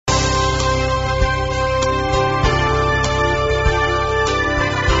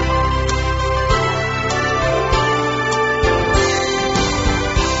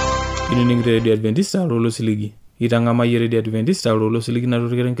Radio Adventista lolosiligi. Itangama Radio Adventista lolosiligi na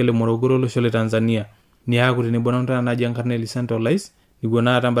tukerenkele Morogoro losho le Tanzania. Ni haku tinibona mtana naji Ankarneli Santo Lais,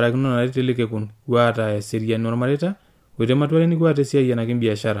 igona atambarakino na riteleke kun, guata seria normalita, wete matwale ni guata esiai ya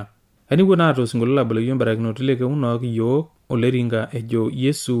Embiotishu. Ani gona ato singolola bala yon barakino teleke unoki yo oleringa ejo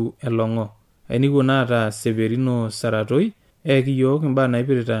Yesu elongo. Ani gona ata Severino Saratoi, eki yo kimba na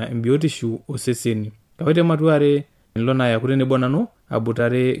ipirita Embiotishu oseseni. Kawete matware nilona ya kutene bonano,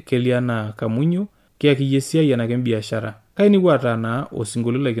 abutare Keliana Kamunyo, kia kiyesiai ya Embiotishu. Kaini guata na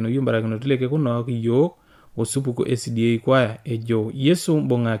osingolola kino yon barakino teleke unoki yo osupuko SDA kwaya ejo Yesu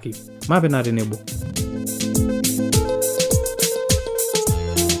mbongaki. Mape na tenebo.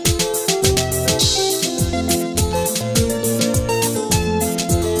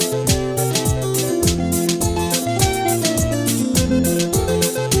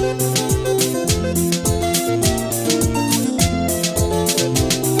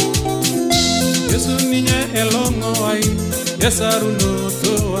 Yesu ninye elongo ai, yesaruno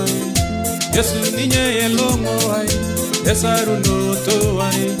to ai. Yesu ninye elongo ai, yesaruno to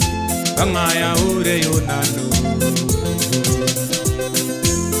ai. Kangaya ure yunano,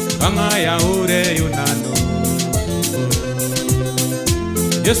 kangaya ure yunano.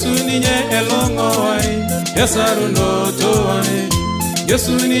 Yesu ninye elongo ai, yesaruno to ai.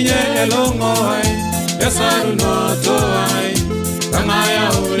 Yesu ninye elongo ai, yesaruno to ai. Kangaya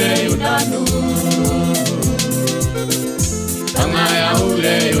ure yunano, kangaya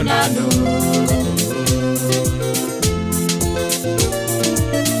ure yunano.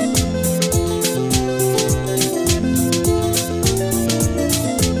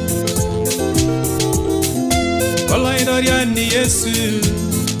 Walai doriani Yesu,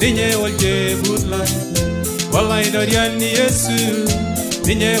 ninye walje budlai. Walai doriani Yesu,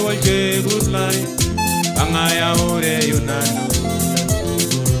 ninye walje budlai. Kangaya ure yunano,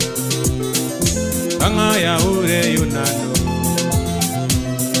 kangaya ure yunano.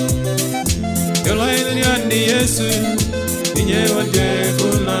 Walai doriani Yesu, ninye walje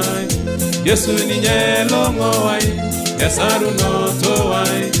budlai. Yesu ninye longo ai, yesaruno to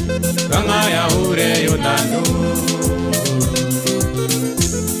ai. Kangaya ure yunano,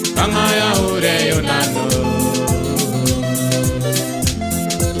 kangaya ure yunano.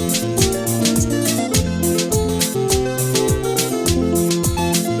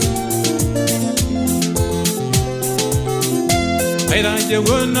 Airanje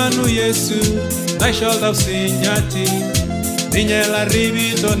wonanu Yesu, na sholda sinyati. Ninye la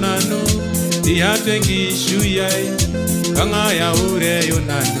ribito nanu, diate ngishuyai. Kangaya ure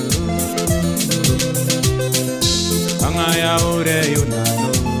yunano, kangaya ure yunano.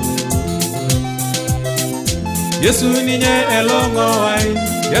 Yesu ninye elongo ai,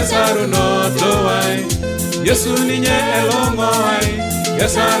 yesaruno to ai. Yesu ninye elongo ai,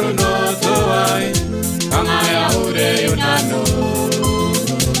 yesaruno to ai. Kangaya ure yunano,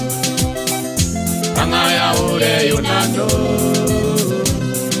 kangaya ure yunano.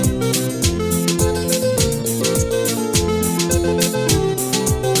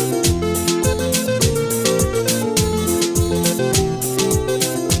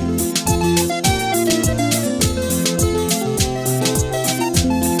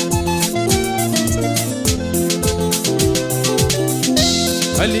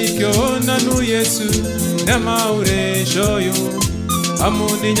 Alikyo nanu Yesu, nema ure shoyo.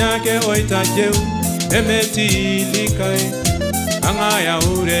 Amuni nyake oitajeu, emeti likai. Kangaya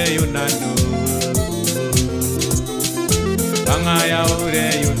ure yunano, kangaya ure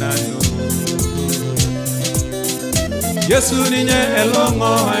yunano. Yesu ninye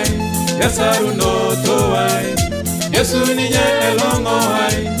elongo ai, yesaruno to ai. Yesu ninye elongo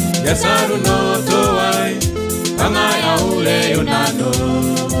ai, yesaruno to ai. Kangaya ure yunano,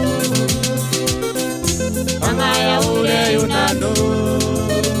 kangaya ure yunano.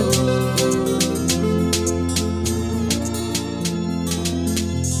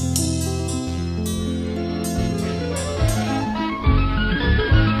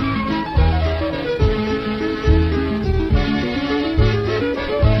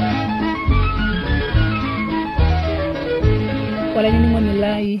 Wala nini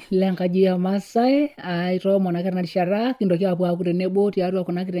monilai lenkaji ya Masai aito monakana rishara kindoki apu akutenebo tiatua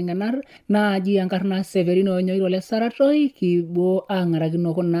kuna kitengenar naaji Enkarna Severino nyoiro le Saratoi kibo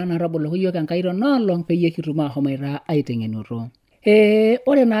angarakino kuna narabolo yiok enkairo nolong peyie kituma homaira aiteng'enuto.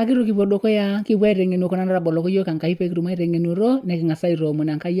 Ore naa kitu kipuo dukuya kipuo aiteng'enu kuna narabolo yiok enkai pe kituma aiteng'enuto neking'asa aitoomon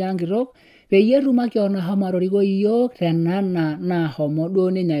enkai ang kitok peyie etumaki ona homo atoriko yiok tenana naa homo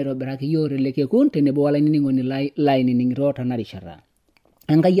duo ninye aitobiraki yiok telekekun tenebo olaining'oni lai nining'ito tena rishata.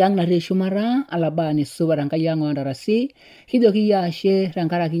 Enkai ang' natii shumata alabaani supat Enkai ang' oontarasi kijoki iyie ashe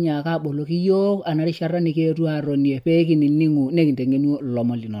tenkaraki nyaaka aboloki iyiook ena rishata nikietuo aatonie pee kinining'u nekinteng'enu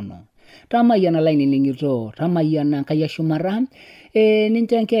ilomon linono. Tamayiana lainining'ito, tamayiana Enkai eshumata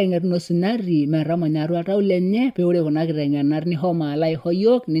nincho enkiyeng'et ino sinari metamanya atua oltau lenye pee ore kuna kiteng'enat nihomo alo aisho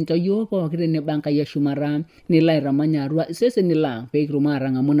iyiook nincho iyiook pooki tenebo Enkai eshumata nilo aitamanya atua iseseni lang pee kitum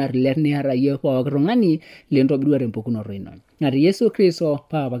aatang'amu ina rilet niata iyie pooki tung'ani lintobirua tempukunoto ino. Ng'ati Yesu Kristo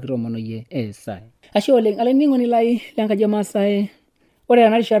paapa kitoomonoyie Esiai. Ashe oleng olainining'oni lai lenkaji emaasai, ore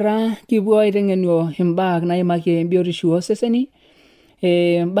ena rishata kipuo aiteng'enu imbaa naimaki embiotishu ooseseni,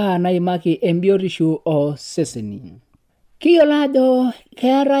 imbaa naimaki embiotishu ooseseni. Kiyiolo ajo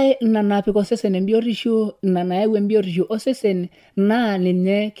keetai ina napik osesen embiotishu, ina nayau embiotishu osesen naa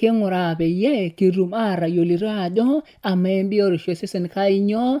ninye king'uraa peyie kitum aatayiolito ajo amaa embiotishu osesen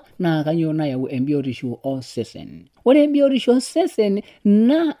kainyoo naa kainyoo nayau embiotishu osesen. Ore embiotishu osesen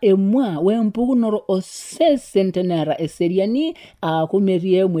naa emua wempukunoto osesen teneeta eseriani aaku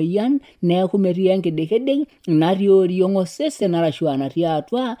metii emoyian neeku metii enkidikidik natii oriong' osesen arashu natii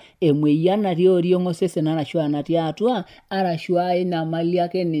atua, emoyian natii oriong' osesen arashu natii atua arashu ai nyamali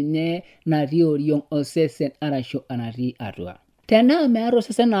ake ninye natii oriong' osesen arashu natii atua. Tenaa meeta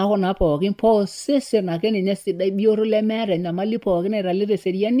osesen kuna pookin paa osesen ake ninye sidai bioto lemeeta enyamali pookin naitalita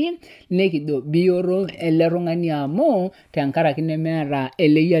eseriani nekijo bioto ele tung'ani amu tenkaraki nemeeta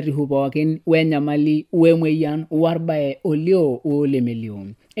eleyiatihu pookin wenyamali wemoyian worbae olio olemelio.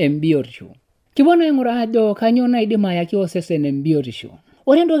 Embiotishu. Kipuo naa aing'uraa ajo kainyoo naidim ayaki osesen embiotishu.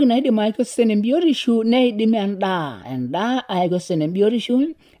 Ore entoki naidim ayaki osesen embiotishu neidim endaa ayaki osesen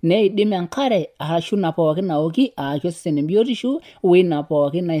embiotishu, neidim enkare arashu ina pookin naoki ayaki osesen embiotishu, weina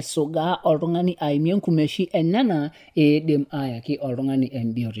pookin naisugaa oltung'ani aimie nkumeshi enyana eidim ayaki oltung'ani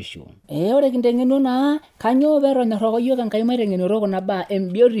embiotishu. Ore kinteng'enu naa kainyoo peetonyorraka iyiook Enkai maiteng'enito kuna baa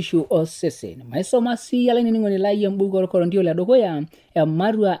embiotishu osesen. Maisoma sii olainining'oni lai embuku orkorontio ledukuya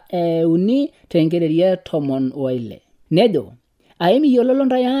ematua 3 tenkereria 16. Nejo aimiyiololo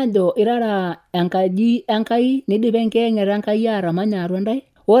ntae ajo irara enkaji Enkai nidipa enkiyeng'et Enkai atamanya atua ntae.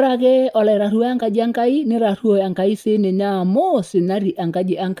 Ore ake oloitarruo enkaji Enkai nitarruo Enkai sii ninye amu sinari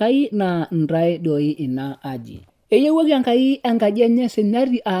enkaji Enkai naa ntae doi ina aji. Eyiewuaki Enkai enkaji enye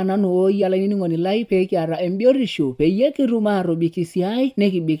sinari nanu oi olainining'oni lai pee kiata embiotishu peyie kitum aatobik esiai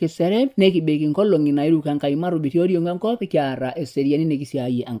nekibik iserep nekibik inkolong'i nairuko Enkai matobik tioriong' enkop kiata eseriani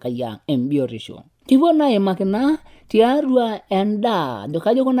nikisiayie Enkai ang' embiotishu. Kipuo naa aimaki naa tiatua endaa, ajo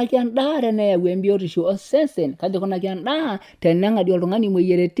kaji ikunaki endaa teneyau embiotishu osesen, kaji ikunaki endaa teneng'adie oltung'ani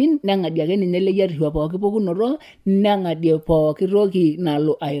imoyiaritin, neng'adie ake ninye eleyiatishu pooki pukunoto, neng'adie pooki toki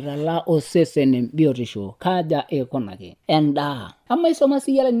nalo aitala osesen embiotishu. Kaja ikunaki endaa. Amaisoma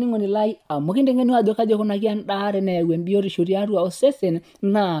sii olainining'oni lai amu kinteng'enu ajo kaji ikunaki endaa teneyau embiotishu tiatua osesen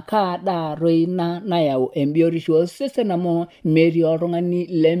naa kaa daa toi ina nayau embiotishu osesen amu metii oltung'ani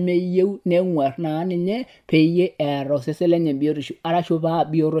lemeyieu neng'uarr naa ninye peyie eeta osesen lenye embiotishu arashu paa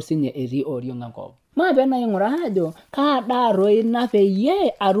bioto sinye etii oriong' enkop. Maape naa aing'uraa ajo kaa daa toi ina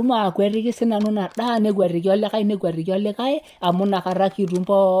peyie atum akwetiki sinanu ina daa nekwetiki olikae amu nakata kitum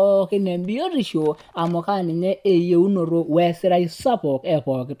pookin embiotishu amu kaa ninye eyieunoto wesirai sapuk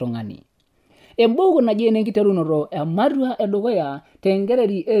epooki tung'ani. Embuku naji enenkiterunoto ematua edukuya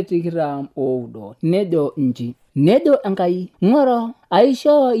tenkereri 29 nejo inji. Nejo Enkai ng'oro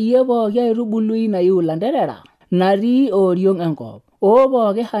aishoo iyie pooki aitubului nayiu ilanterera natii oriong' enkop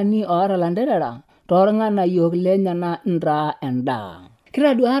pooki hani oota ilanterera toorng'anayiok lenyana ntaa endaa.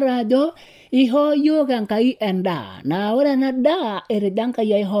 Kitaduata ajo ishoo iyiook Enkai endaa naa ore ena daa etejo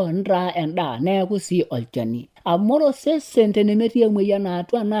Enkai aishoo ntaa endaa neeku sii olchani. Amu ore osesen tenemetii emoyian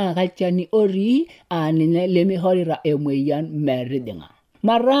atua naa kalchani otii ninye lemishorita emoyian metijing'a.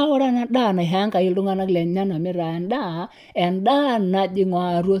 Mataa ore ena daa naishoo Enkai iltung'anak lenyana mitaa endaa najing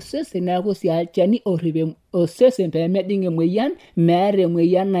atua osesen neeku sii olchani orrip osesen peemejing emoyian, meeta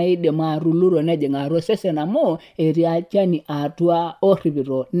emoyian naidim atuluro nejing atua osesen amu etii olchani atua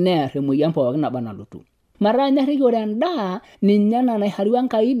orripito neer emoyian pookin naba nalotu. Mataa nyorriki ore endaa ninye ena naishorua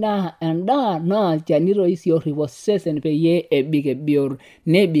Enkai naa endaa naa olchani toi sii orrip osesen peyie ebik ebiot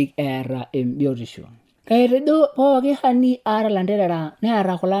nebik eeta embiotishu. Kaitejo pooki hani aata ilanterera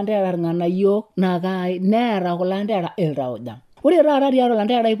neeta kulo anterera irng'anayiok neeta kulo anterera iltauja. Ore taata tiatua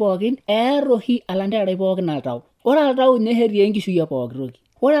ilantererai pookin eeta oshi alantererai pookin oltau. Ore oltau ninye etii enkishui e pooki toki.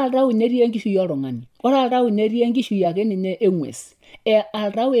 Ore oltau ninye etii enkishui oltung'ani. Ore oltau ninye etii enkishui ake ninye eng'ues.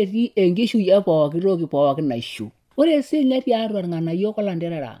 Oltau etii enkishui e pooki toki pookin naishu. Ore siinye tiatua irng'anayiok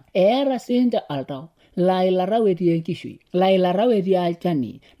olanterera eeta siinche oltau. laa ilarrau etii enkishui, laa ilarrau etii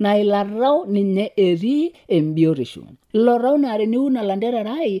olchani, naa ilarrau ninye etii embiotishu. Ilo rrau naa teniun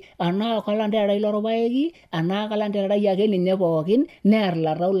olantererai anaa kolantererai lorpaeki anaa kolantererai ake ninye pookin near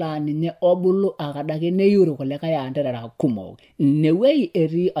ilarrau laa ninye obulu akadake neiu kulikae anterera kumok. Inewuei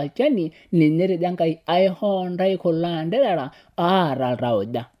etii olchani ninye etejo Enkai aihoo ntae kulo anterera aata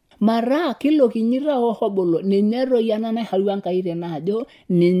iltauja. Mara kilo kinyi tao hobolo ninye toi ena naiharua Enkai tene ajo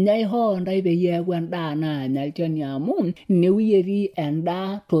ninye aihoo ntae peyie eeku endaa naanya olchani amu inewuei etii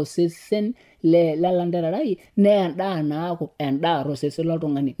endaa tosesen lelantererai naa endaa naaku endaa tosesen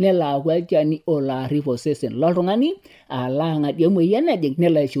loltung'ani nelo aaku olchani olo arrip osesen loltung'ani alo ang'adie emoyian ejing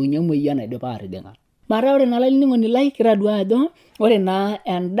nelo aishiunye emoyian naidipa atijing'a. Mara ore naa olainining'oni lai kitadua ajo ore naa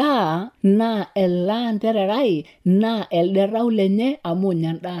endaa naa ele antererai naa elde rrau lenye amu ninye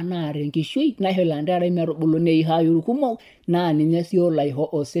endaa naata enkishui naisho ilo antererai metubulu neihaayu irkumok naa ninye sii olo aisho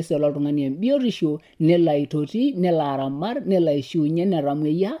osesen loltung'ani embiotishu nelo aitoti nelo aramat nelo aishiunye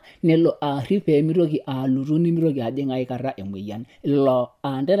netamuoyia nelo arrip peemitoki alotu nimitoki ajing aikata emoyian. Ilo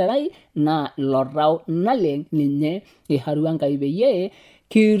antererai naa ilo rrau naleng ninye iharua Enkai peyie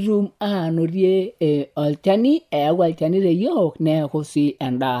kitum anotie olchani eeku olchani teyiok neeku sii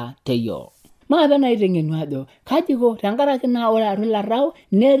endaa teyiok. Maape naiteng'enu ajo kaji iko tenkaraki naa ore atua ilo rrau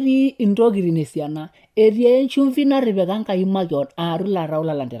netii intokitin esiana. Etii enchumvi natipika Enkai makeon atua ilo rrau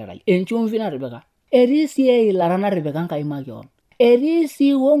lolantererai, enchumvi natipika. Etii sii eilata natipika Enkai makeon. Etii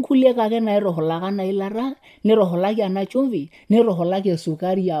sii onkulie ake naitushulaka ena ilata, nitushulaki ena chumvi, nitushulaki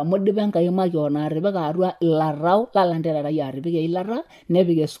esukari amu idipa Enkai makeon atipika atua ilo rrau lolantererai atipika eilata,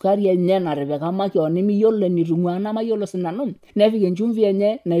 nepik esukari enye natipika makeon nemiyiolo enitung'ua namayiolo sinanu, nepik enchumvi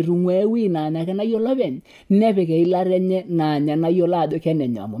enye naitung'ua ewuei naa ninye ake nayiolo openy, nepik eilata enye naa ninye nayiolo ajo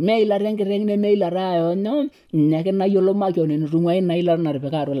kenenye amu mee eilata enkiteng nemeilata eonyo, ninye ake nayiolo makeon enitung'ua ina ilata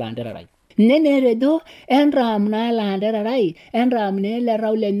natipika atua ilo antererai. Ninye etejo entraam naa ele antererai, entraam naa ele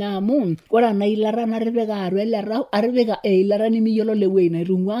rrau lenye amu ore ena ilata natipika atua ele rrau, atipika eilata nemiyiolo lewuei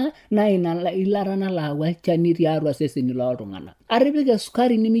naitung'ua naa ina ilata nalo aaku olchani tiatua iseseni loltung'anak. Atipika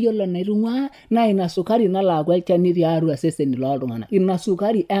esukari nemiyiolo enaitung'ua naa ina sukari nalo aaku olchani tiatua iseseni loltung'anak. Ina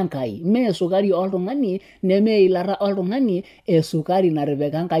sukari Enkai, mee sukari oltung'ani nemee eilata oltung'ani, esukari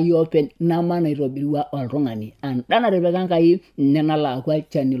natipika Enkai openy nama naitobirua oltung'ani. Enda natipika Enkai ninye nalo aaku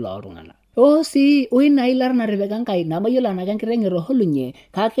olchani loltung'anak. Sii ina ilata natipika Enkai namayiolo enaa kenkiteng etoholunye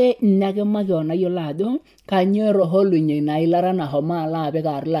kake ninye ake makeon nayiolo ajo kanyoo etoholunye ina ilata nashomo alo apik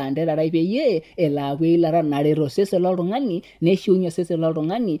atua ilo antererai peyie elo aaku eilata naret osesen loltung'ani neishiunye osesen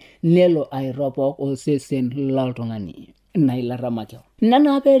loltung'ani nelo aitopok osesen loltung'ani. Ina ilata makeon. Ina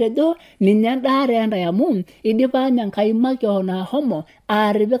naa peetejo ninye endaa entae amu idipa ninye Enkai makeon ashomo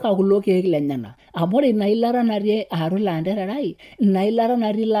atipika kulo keek lenyenak. Amu ore ina ilata natii atua ilo antererai, ina ilata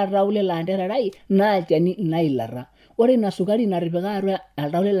natii ilo rrau lilo antererai naa olchani ina ilata. Ore ina sukari natipika atua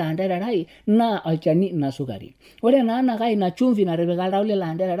oltau lilo antererai naa olchani ina sukari. Ore naa enakae ina chumvi natipika oltau lilo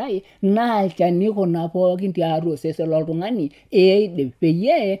antererai naa olchani kuna pookin tiatua osesen loltung'ani eidip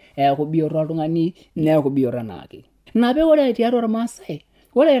peyie eeku bioto oltung'ani neeku bioto enaake. Ina pee ore tiatua irmaasai,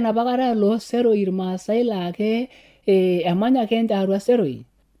 ore enapa kata looseroi irmaasai laake emanya ake ninche atua seroi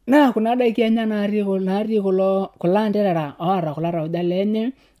naa kuna daiki enye natii kulo anterera oota kulo tauja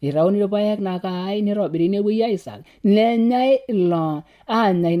lenye, itauni irpaek nakaai nitobiri nepuoi aisag, nenyai ilo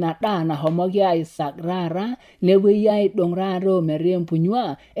aanya ina daa nashomoki aisag taata, nepuoi aidong taata ometaa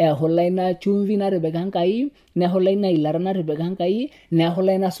empunyua, ehula ina chumvi natipika Enkai, nehula ina ilata natipika Enkai,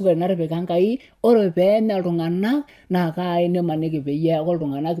 nehula ina sukari natipika Enkai, ore peenya iltung'anak naa kai nimaniki peyie eeku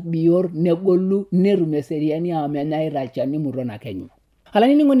iltung'anak biot negolu netum eseriani amu menyaita olchani muto nakenyu.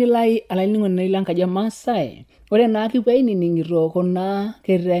 Olainining'oni lai lenkaji emaasai, ore naa kipuo ainining'ito kuna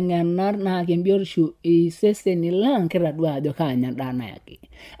kiteng'enat naa kembiotishu iseseni lang kitadua ajo kaanya endaa nayaki.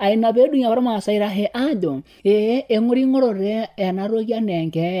 Aina peedung'ie apa irmaasai itashe ajo eng'oring'orote enatoki enaa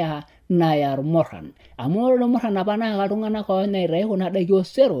enkeeya naya irmurran. Amu ore irmurran apa naa iltung'anak onyaita kuna daiki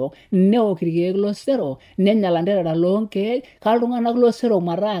osero, neok irkeek losero, nenya ilanterera loonkeek, kaltung'anak losero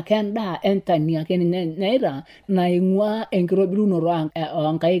mataa kendaa enchani ake ninye enyaita naing'ua enkitobirunoto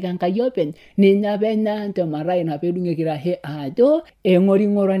onkaik Enkai openy, ninye apa enya ninche mataa ina peedung'ieki itashe ajo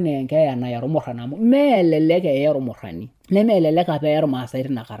eng'oring'oro enaa enkeeya naya irmurran amu meelelek eya ormurrani, nemeelelek apa eya irmaasai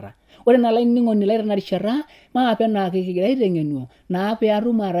tinakata. Ore naa olainining'oni lai tena rishata maape naa kigira aiteng'enu naa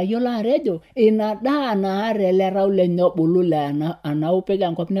peatum atayiolo atejo ina daa naata ele tau lenye obulu laa enaupik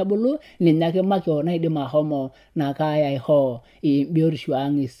enkop nebulu ninye ake makeon naidim ashomo nakae aihoo biotisho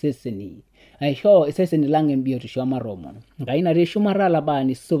ang iseseni. aisho iseseni lang embiotishu amaromo nkai natii shumata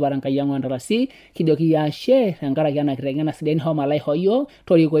labani supara nkai yangu andarasi kijoki yashe tenkaraki ena kitengena sidai homa lai hoyo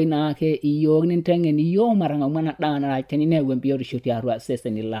torikoi naake iyok nintengen iyo marang'amwana dana tenineu embiotishu tiatua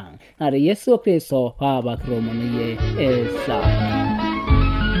seseni lang nare Yesu Kristo papa kromo niye Esiai.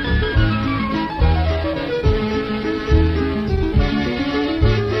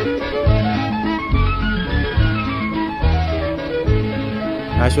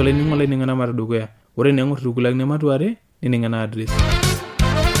 Ashole ningole ningana maradukoya ore nengo tukulak ne matuare niningana address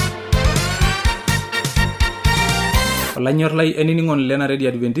Olanyor lai eniningon lena Radio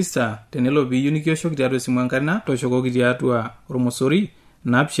Adventista tenelo biyu nikioshoki tiatua simu enkarna toshokoki tiatua ormosori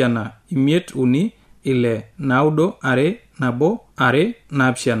 753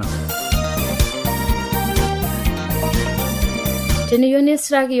 Teniyo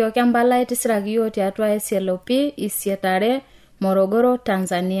nisiraki yo kembalai tisiraki yo tiatua SLP isietare Morogoro,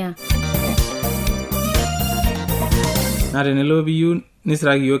 Tanzania. Na tenelo biyu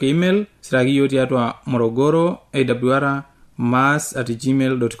nisiraki yo email siraki yo tiatua Morogoro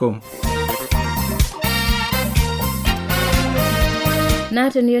awr@gmail.com.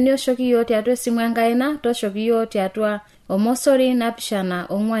 Na teniyo nioshoki yo tiatua simu enkaina toshoki yo tiatua omosori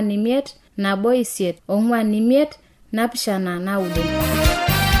 745 1isiet 45 7naudo.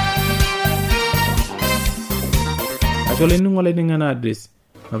 Ashole ningole ningana address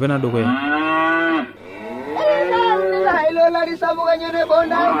mapena dokoya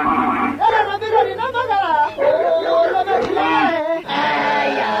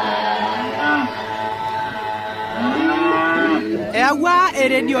Ewa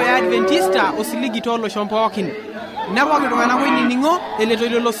radio ya Adventista osiligi tolo shompookin napoki tungana koiningo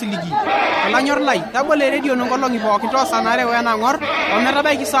eletoilo losiligi olanyor lai tabole radio nongolongi pookin to sanare wena ngor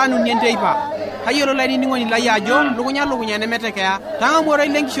ometabaiki sanu nienteipa Hayolo lai ningoni lai ajo lukunya nemetekea tanga moro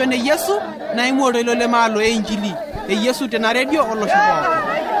ile nkishone Yesu na imoro ile le malo injili Yesu tena radio oloshipo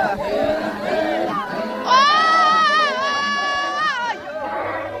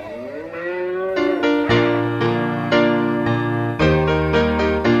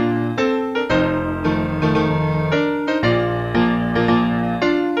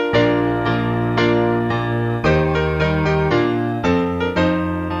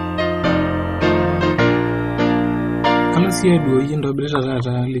Edo yindo breta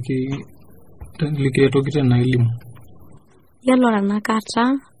tata like tokite na elimu yalo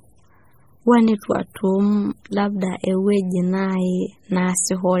ranakata wani tuatum labda eweji nae na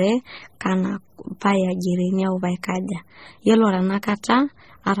sihore kana paya jireni au baikaja yalo ranakata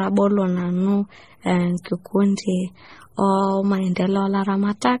arabolo nanu kikundi o maendeleo la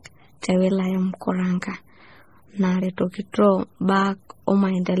ramatak tewela ya Mkuranga na retokito bak o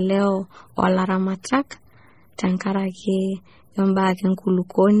maendeleo o la ramatak tankaraki yombake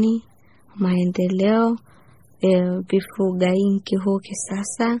nkulukoni maendeleo bifugai nkihoki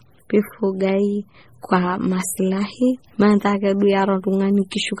sasa bifugai kwa maslahi mandake duyaro tungani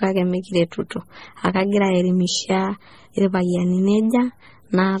kishuka kemekire tuto akagira elimisha irebayani neja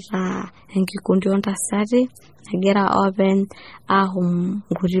nara enkikundi ontasati agira open ahum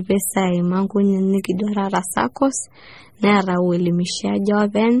nguripesa imangunye nikidora rasakos nara elimisha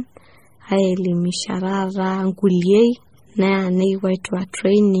joben elimisha rara nguliei na niwaitwa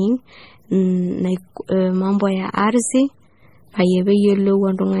training na mambo ya ardhi payebe yelo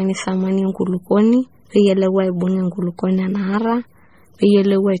wandungani samani ngulukoni yele waibunge ngulukoni nahara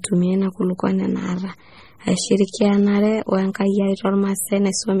yele waitumie na ngulukoni nahara ashirikianare wankai aitormase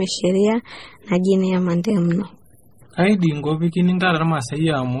na some sheria na jina ya mandemno aidi ngobi kiningara masai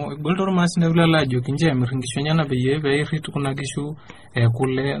amo goltormase na ulala jo kinje mringishonya na beye ritu kuna kishu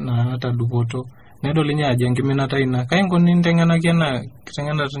kule na hata dupoto nedo linya ajangi minata ina kaingo nindengana kiana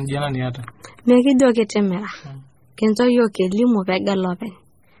kitengana tunjana ni hata mekido ketemera kenzo yoke limo pega lopen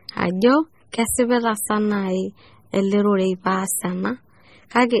ajo kesibeta sana elerore ipasana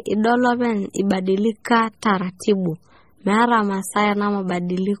kage idolopen ibadilika taratibu mara masaya na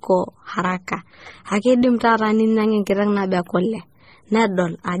mabadiliko haraka hakidim tara ninange kirang na bakole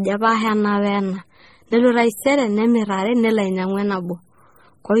nedol ajaba hana wena nelo raisere nemirare nela inyangwe nabo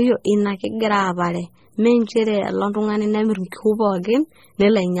kwa hiyo inakigira abale menjire londungani nemirikubo again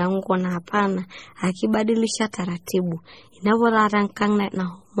nela inyangu kona hapana akibadilisha taratibu inabora rankang na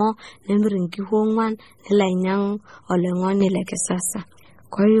homo nemirikihongwan nela inyangu olengoni leke sasa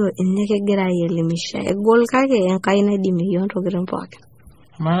kwa hiyo inakigira yelimisha egol kage yankaina dimiyondo girempoke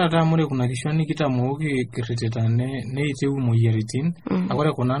mara tamure kuna kishoni kitamuoki kiretetane ne iteu moyeritin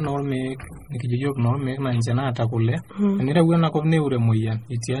akore kuna norme nikijijok norme na njana atakule nira wena kopne ure moyan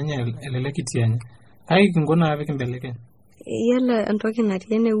itianya elele kitianya hai kingona ave kimbeleke Yiolo entoki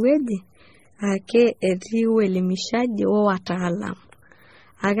natii enewueji ake etii uelimishaji wa wataalam.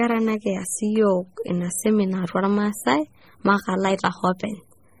 Agara nekias iyiok ina seminar ormaasai makalaita openy.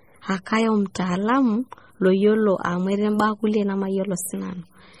 Akayo mtaalamu loyiolo amu etii mbaa kulie namayiolo sinanu.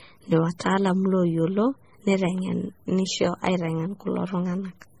 Ni wataalamu loyiolo nisho aiteng'en kulo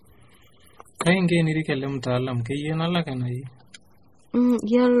tung'anak. Kainge nirikele mtaalamu keyie nalaka nayi.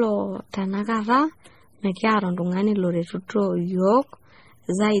 Yiolo tanakata mekiata oltung'ani loretuto yiok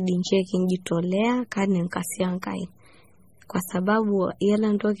zaidi nche kinjitolea kani enkasi Enkai. Kwa sababu yiolo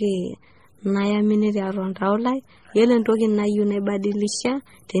entoki nayamini tiatua ntaulai, yiolo entoki nayieu naibadilisha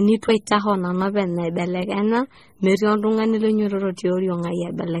tenitu aitaho nanu openy naibelekenya metii oltung'ani lonyororo tioriong ai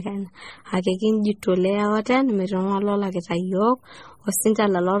aibelekenya. Ake kinjitolea oten metii ololakita yiok osinche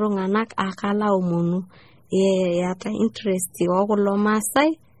lelo tung'anak akala omonu eata interest okulo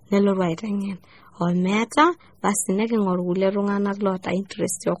maasai nelotu aiteng'en. Omeeta basi neking'oru kulie tung'anak loota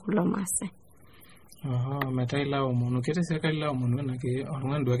interest okulo maasai. Meta ila omonu kete serikali la omonu nake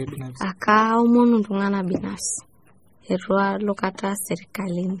oltung'ani duake binafsi. Aka omonu tung'ana binafsi. Etua lokata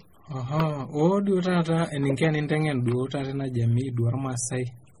serikalini. Duo taata eninke ninteng'en duo taata na jamii duo ormaasai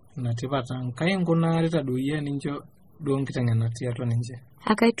natipata kai nguna rita duo yie nincho duo nkiteng'ena tiatua ninche.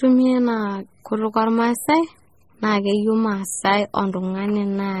 Akaitumia na kutuk ormaasai na keyieu maasai oltung'ani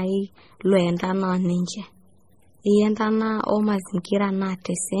nai loendana ninche. Iendana o mazingira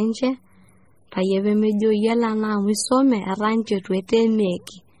natesenche payie pemejo yiolo na amu isome etanche tu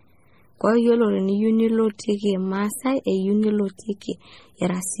etemeki. Kwa yiolo teniyieu nilotiki maasai eyieu nilotiki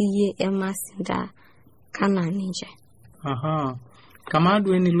irasiyie emasinda kana ninche. Kama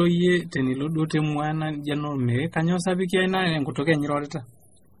duo enilo yie tenilo duo temwana jeno me kanyo sabikia ina enkutuk enyirorita.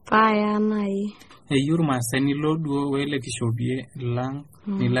 Paya nai. Eyieu irmaasai nilo duo wele kishopie lang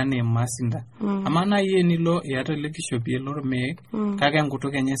nilane emasinda. Ama nai nilo iata ile kishopie lorme kake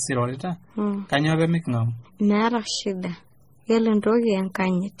enkutuk enye sirorita. Kanyo pemiking'amu. Meeta shida. Yiolo entoki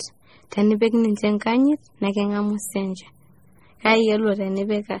enkanyit. Tenipik ninche enkanyit neking'amu senche. Kai yiolo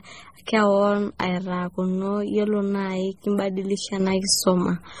tenipik keon airakuno yiolo nai kimbadilisha na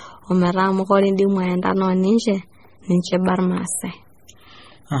kisoma ometaa mukore ndimu aendana ninche barmaasai.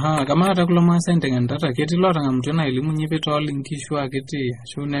 Kama hata kulo maasai nteng'entata ketii lotang'amutua na elimu nyipe tolinkishu akiti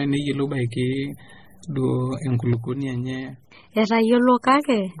ashu na neyiolou baiki duo enkulukoni enye. Etayiolo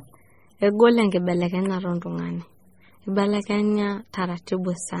kake egol enkibelekenyata oltung'ani. Ibelekenya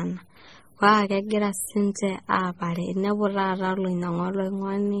taratibu sana. Kwa kegira sinche apare inepu taata loinyang'u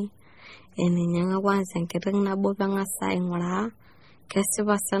oloing'oni eninyang'a kwanza enkiteng' nabo peng'asa aing'uraa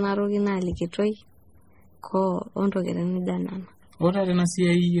kesipa sana toki nalikitoi ko ontokitin nijo nena. Ore tena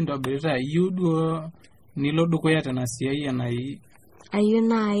siai intobirita iyieu duo nilo dukuya tena siai enai. Ayieu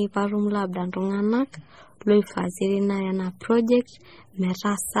nai patum labda iltung'anak loifasiri nai ena project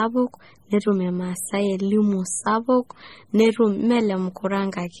metaa sapuk netum emaasai elimu sapuk netum mele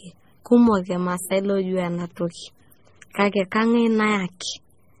mkurankaki kumok emaasai lojua ena toki kake kang'ai nayaki.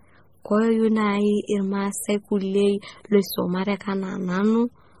 Kwa hiyo nai irmaasai kulie loisomare kana nanu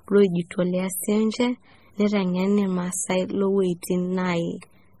lojitolea senche niteng'en irmaasai loweitin nai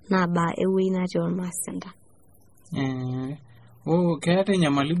naba ewei natii ormaasinda. Keeta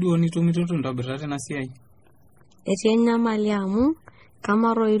enyamali duo nitumito intobirita tena siai. Etii enyamali amu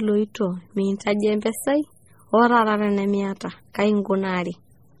kamaro iloito miintaji empesai ora tenemiata kai nkunari.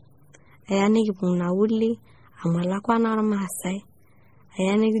 Aya nikipung nauli amu elakwa na ormaasai.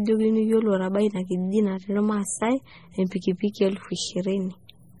 Aya nikijokini yiolo rabai na kijiji natii irmaasai empikipiki 20,000.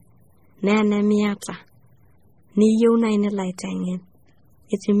 Nemiata. Niyieu nai nilo aiteng'en.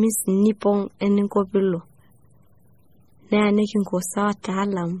 Itimis nipong eninkopilo. Nikinko sawa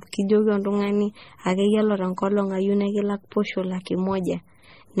wataalam kijoki oltung'ani ake yiolo tenkolong ayieu nekilak posho 100,000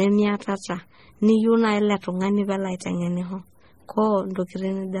 nemiatata. Niyieu nai ele tung'ani pelo aiteng'enisho. Ko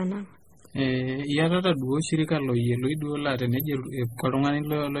ntokitin nijo nena. Iyatata duo shirika loyioloi duo la tenejo oltung'ani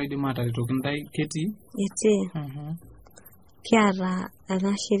loidim ataretoki ntai ketii? Etii. Kiata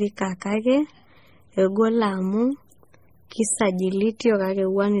ena shirika kake egol amu kisajilitio kake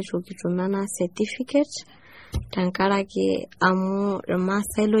wanitu kitumana certificate tenkaraki amu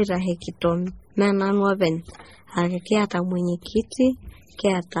irmaasai loitashekito menanu openy. Ake kiata mwenyekiti,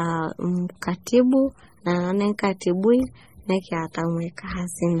 kiata katibu na nane nkatibui nekiata mweka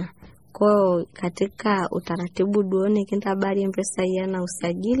hazina. Kwa katika utaratibu duo nikintabari mpesai ena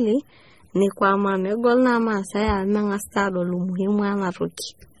usajili ni kwama megol na maasai ameng'asta adol umuhimu ena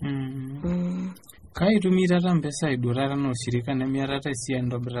toki. Kai itumita mpesai duo taata no shirika nemiatata esiai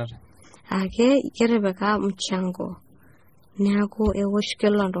ntobirata. Ake kitipika mchango. Neeku ewosh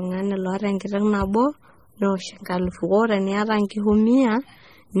kila oltung'ani loota enkiteng' nabo niosh 1000. Ore teniata nkihu 100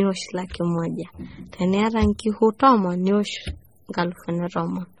 niosh 100,000. Teniata nkihu 10 niosh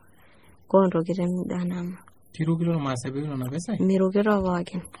 10,10. Kwa ntokitin nidanama. Kirukiro maasebino na pesa? Mirukiro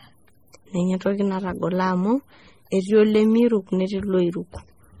pookin. Ninye toki natagolo amu etii olemiruk netii loiruk.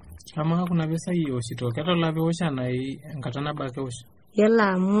 Kama kuna pesa ioshito ketala peosha na enkata nabake osha. Yala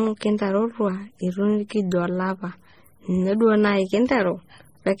amu kintarorwa itu kijo lapa. Neduo nai kinteru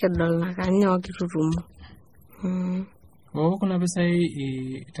pekedol nakanyoo kitutumo. Kuna pesa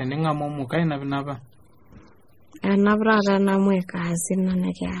tening'amu mukai napa. Enaprata namwe kaasi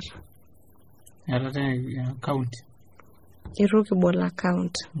nanekiata. Era te account. Itu kibol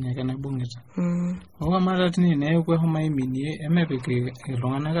account. Nyaka nabungita. Mara tini neekwe homa iminie emepik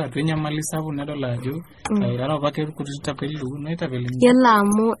iltung'anak atua enyamali sapuk nedol ajo irara apake kutitapelu naitapeli. Yala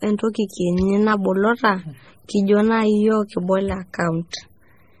amu entoki kienye nabolota kijo nai yiok kibol account.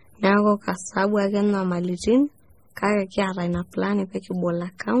 Neeku kasabu ake nyamalitin kake kiata ina plani pekibol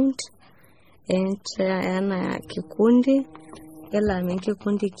account. Ena kikundi yala amu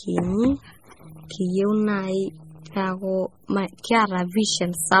kikundi kienye kiyieu nai neeku kiata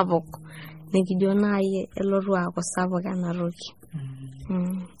vision sapuk nikijo nai elotu aaku sapuk ena toki.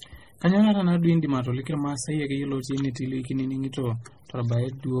 Kanyana nadu indim atoliki irmaasai akeyie lotii netii likinining'ito torbae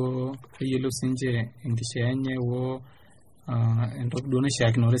duo peyiolou sinche enkishaa enye wo entoki duo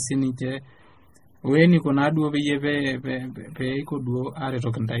naishiakinore sininche weniko naduo peyie peiko duo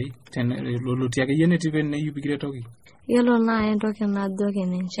aretoki ntai lolotii akeyie netii peneyieu pikiretoki. Yiolo nai entoki najoki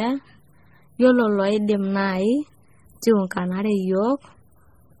ninche yiolo loidim nai tiunganare yiok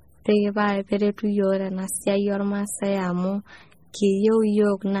peretu yiok tena siai ormaasai amu kiyieu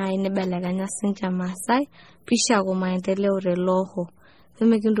yiok nai nibelekenya sinche Maasai pishaku maendeleo teloho.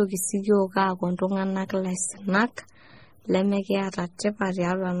 Pemekintoki sii yiok aaku iltung'anak laisinak lemekiata tipat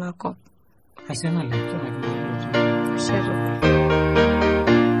tiatua enakop. Asiana lekyo.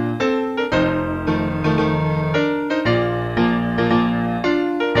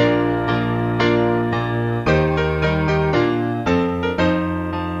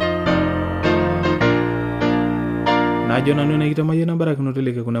 Najo nanu nekitamayiana barakinoto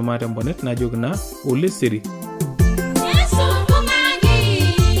leke kuna maata mbonet najo kina ole siri.